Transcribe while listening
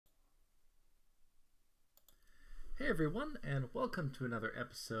everyone, and welcome to another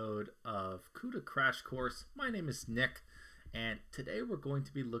episode of CUDA Crash Course. My name is Nick, and today we're going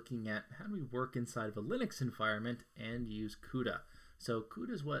to be looking at how do we work inside of a Linux environment and use CUDA. So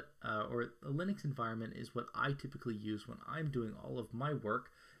CUDA is what, or a Linux environment is what I typically use when I'm doing all of my work,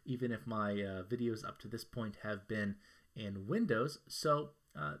 even if my videos up to this point have been in Windows. So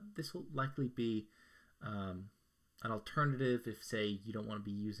this will likely be an alternative if, say, you don't want to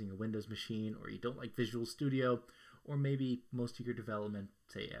be using a Windows machine, or you don't like Visual Studio, or maybe most of your development,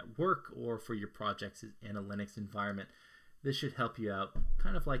 say, at work or for your projects is in a Linux environment. This should help you out,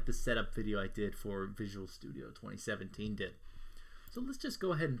 kind of like the setup video I did for Visual Studio 2017 did. So let's just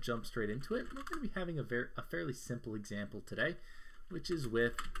go ahead and jump straight into it. We're going to be having a fairly simple example today, which is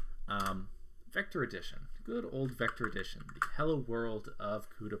with Vector Edition. Good old Vector Edition, the hello world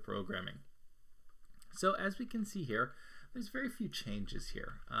of CUDA programming. So as we can see here, there's very few changes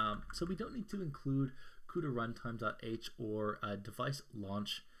here. So we don't need to include CUDA runtime.h or device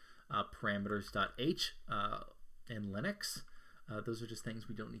launch parameters.h in Linux. Those are just things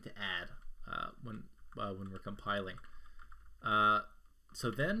we don't need to add when we're compiling.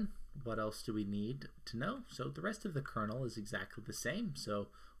 So then what else do we need to know? So the rest of the kernel is exactly the same. So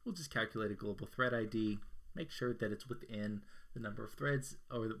we'll just calculate a global thread ID, make sure that it's within the number of threads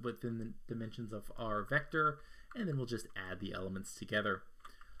or within the dimensions of our vector, and then we'll just add the elements together.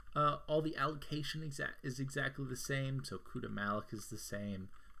 All the allocation is exactly the same, so CUDA malloc is the same,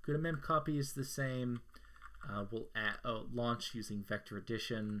 CUDA memcopy is the same. We'll launch using Vector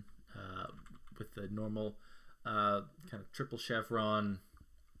Edition with the normal kind of triple chevron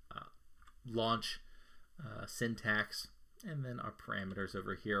launch syntax, and then our parameters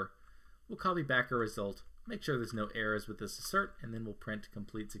over here. We'll copy back our result, make sure there's no errors with this assert, and then we'll print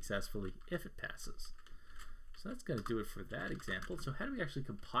complete successfully if it passes. So that's going to do it for that example. So how do we actually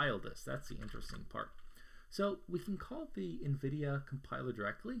compile this? That's the interesting part. So we can call the NVIDIA compiler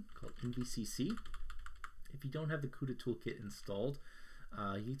directly, called NVCC. If you don't have the CUDA toolkit installed,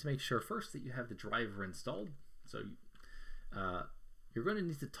 you need to make sure first that you have the driver installed. So you're going to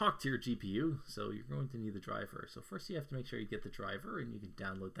need to talk to your GPU, so you're going to need the driver. So first you have to make sure you get the driver, and you can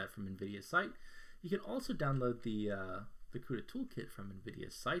download that from NVIDIA's site. You can also download the CUDA toolkit from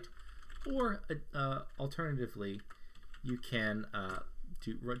NVIDIA's site, or alternatively, you can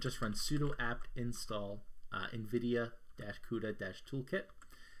just run sudo apt install NVIDIA-CUDA-toolkit,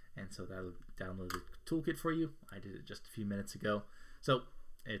 and so that'll download the toolkit for you. I did it just a few minutes ago, so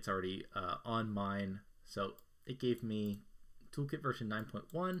it's already on mine. So it gave me toolkit version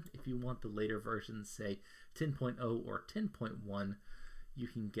 9.1. If you want the later versions, say 10.0 or 10.1, you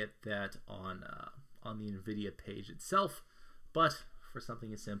can get that on the NVIDIA page itself. But for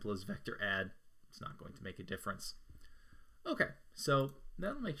something as simple as vector add, it's not going to make a difference. Okay, so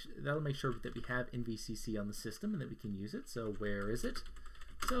that'll make sure that we have NVCC on the system and that we can use it. So where is it?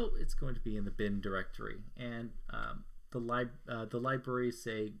 So it's going to be in the bin directory, and the libraries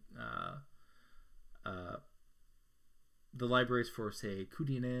say the libraries for, say,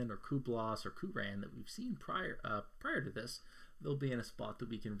 cuDNN or cuBLAS or cuRAN that we've seen prior to this, they'll be in a spot that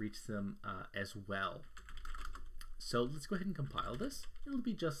we can reach them as well. So let's go ahead and compile this. It'll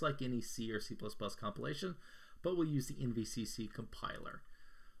be just like any C or C++ compilation, but we'll use the NVCC compiler.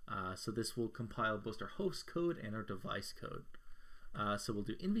 So this will compile both our host code and our device code. So we'll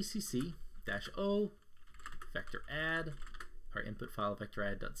do NVCC-O vector add, our input file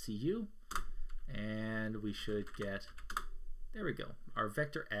vectoradd.cu, and we should get, there we go, our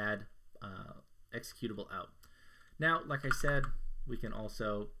vector add executable out. Now, like I said, we can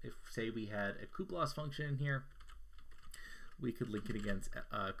also, if say we had a cuBLAS function in here, we could link it against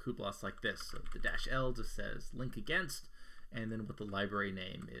cuBLAS like this. So the -L just says link against, and then what the library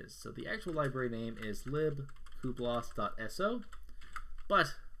name is. So the actual library name is libcublas.so,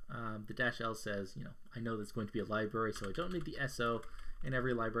 but the -L says, you know, I know there's going to be a library, so I don't need the SO, and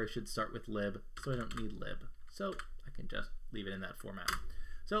every library should start with lib, so I don't need lib. So I can just leave it in that format.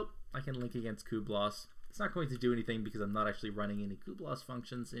 So I can link against cuBLAS. It's not going to do anything because I'm not actually running any cuBLAS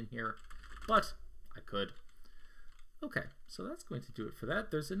functions in here, but I could. Okay, so that's going to do it for that.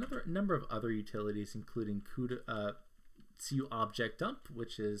 There's another number of other utilities, including CUDA CU object dump,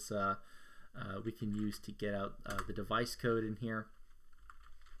 which is we can use to get out the device code in here.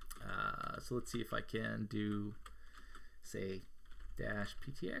 So let's see if I can do, say,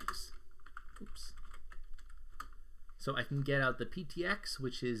 -ptx. Oops. So I can get out the PTX,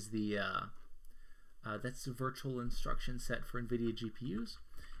 which is the that's the virtual instruction set for NVIDIA GPUs.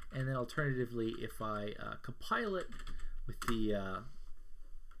 And then alternatively, if I compile it with the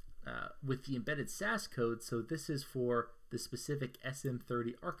embedded SAS code, so this is for the specific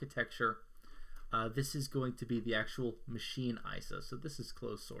SM30 architecture, this is going to be the actual machine ISO. So this is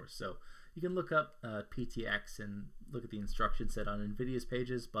closed source. So you can look up PTX and look at the instruction set on NVIDIA's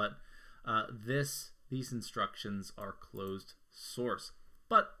pages, but these instructions are closed source.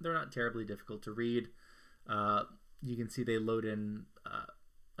 But they're not terribly difficult to read. You can see they load in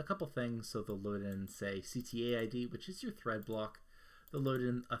a couple things. So they'll load in, say, CTA ID, which is your thread block. They'll load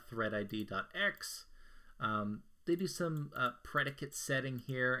in a thread ID.x. They do some predicate setting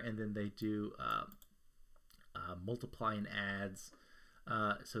here, and then they do multiply and adds.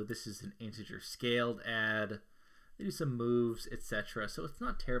 So this is an integer scaled add. They do some moves, etc. So it's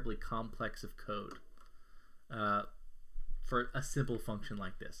not terribly complex of code for a simple function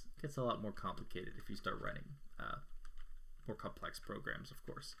like this. It gets a lot more complicated if you start running more complex programs, of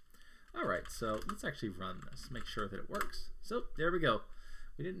course. All right, so let's actually run this, make sure that it works. So there we go.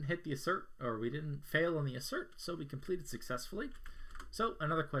 We didn't hit the assert, or we didn't fail on the assert, so we completed successfully. So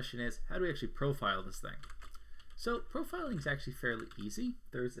another question is, how do we actually profile this thing? So profiling is actually fairly easy.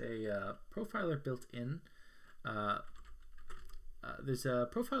 There's a profiler built in. There's a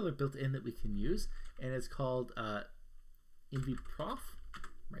profiler built in that we can use, and it's called NVProf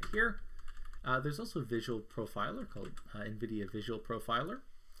right here. There's also a visual profiler called NVIDIA Visual Profiler.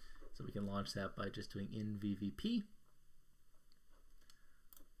 So we can launch that by just doing NVVP.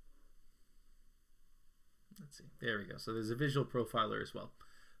 Let's see, there we go. So there's a visual profiler as well.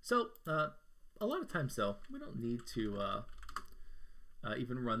 So a lot of times though, we don't need to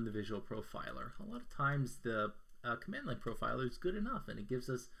even run the visual profiler. A lot of times the command line profiler is good enough, and it gives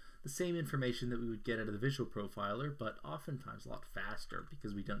us the same information that we would get out of the visual profiler, but oftentimes a lot faster,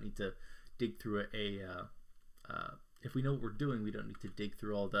 because we don't need to dig through if we know what we're doing, we don't need to dig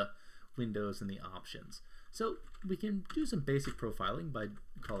through all the windows and the options. So we can do some basic profiling by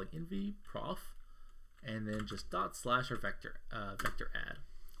calling nvprof and then just / or vector add.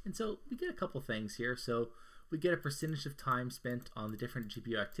 And so we get a couple things here. So we get a percentage of time spent on the different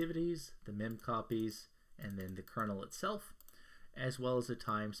GPU activities, the mem copies, and then the kernel itself, as well as the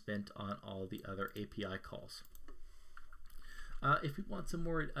time spent on all the other API calls. If we want some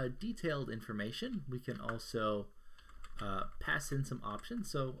more detailed information, we can also pass in some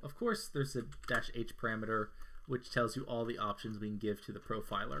options. So of course there's a -h parameter which tells you all the options we can give to the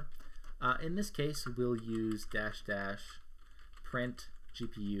profiler. In this case we'll use --print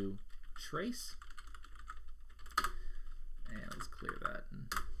GPU trace, and let's clear that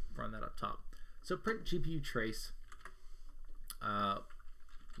and run that up top. So print GPU trace,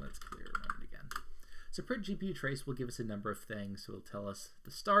 let's clear it again. So print GPU trace will give us a number of things. So it'll tell us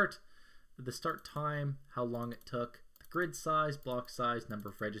the start time, how long it took, the grid size, block size, number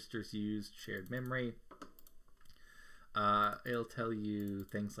of registers used, shared memory. It'll tell you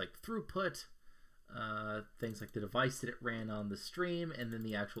things like throughput, things like the device that it ran on the stream, and then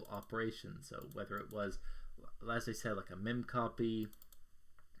the actual operation. So whether it was, as I said, like a mem copy,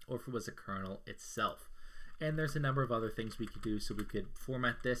 or if it was a kernel itself. And there's a number of other things we could do. So we could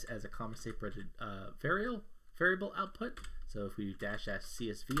format this as a comma-separated variable output. So if we do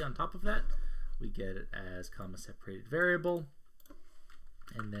 --csv on top of that, we get it as comma-separated variable.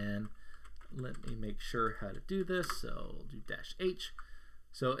 And then let me make sure how to do this. So we'll do -h.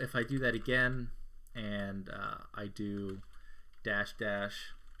 So if I do that again, and I do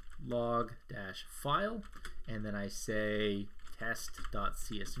 --log-file, and then I say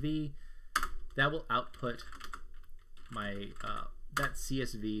test.csv, that will output my that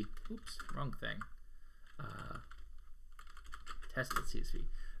CSV. Oops, wrong thing. Test.csv.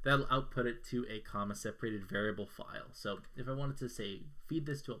 That'll output it to a comma-separated variable file. So if I wanted to say feed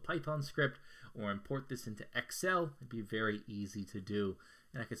this to a Python script or import this into Excel, it'd be very easy to do,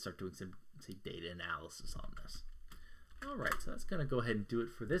 and I could start doing some, say, data analysis on this. All right, so that's going to go ahead and do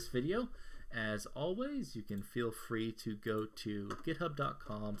it for this video. As always, you can feel free to go to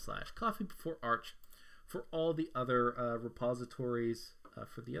github.com/coffeebeforearch for all the other repositories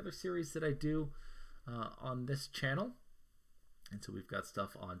for the other series that I do on this channel. And so we've got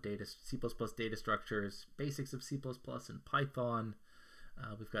stuff on C++ data structures, basics of C++ and Python.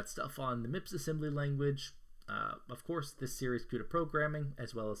 We've got stuff on the MIPS assembly language. Of course, this series, CUDA programming,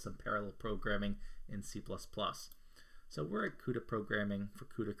 as well as some parallel programming in C++. So we're at CUDA programming for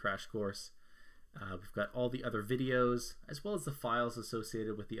CUDA Crash Course. We've got all the other videos, as well as the files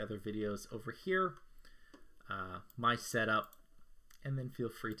associated with the other videos over here, my setup, and then feel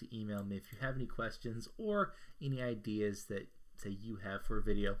free to email me if you have any questions or any ideas that, say, you have for a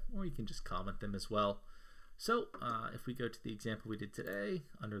video, or you can just comment them as well. So if we go to the example we did today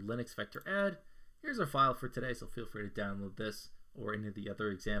under Linux vector add, here's our file for today, so feel free to download this or any of the other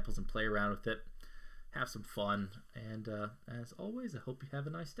examples and play around with it. Have some fun, and as always, I hope you have a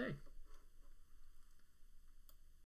nice day.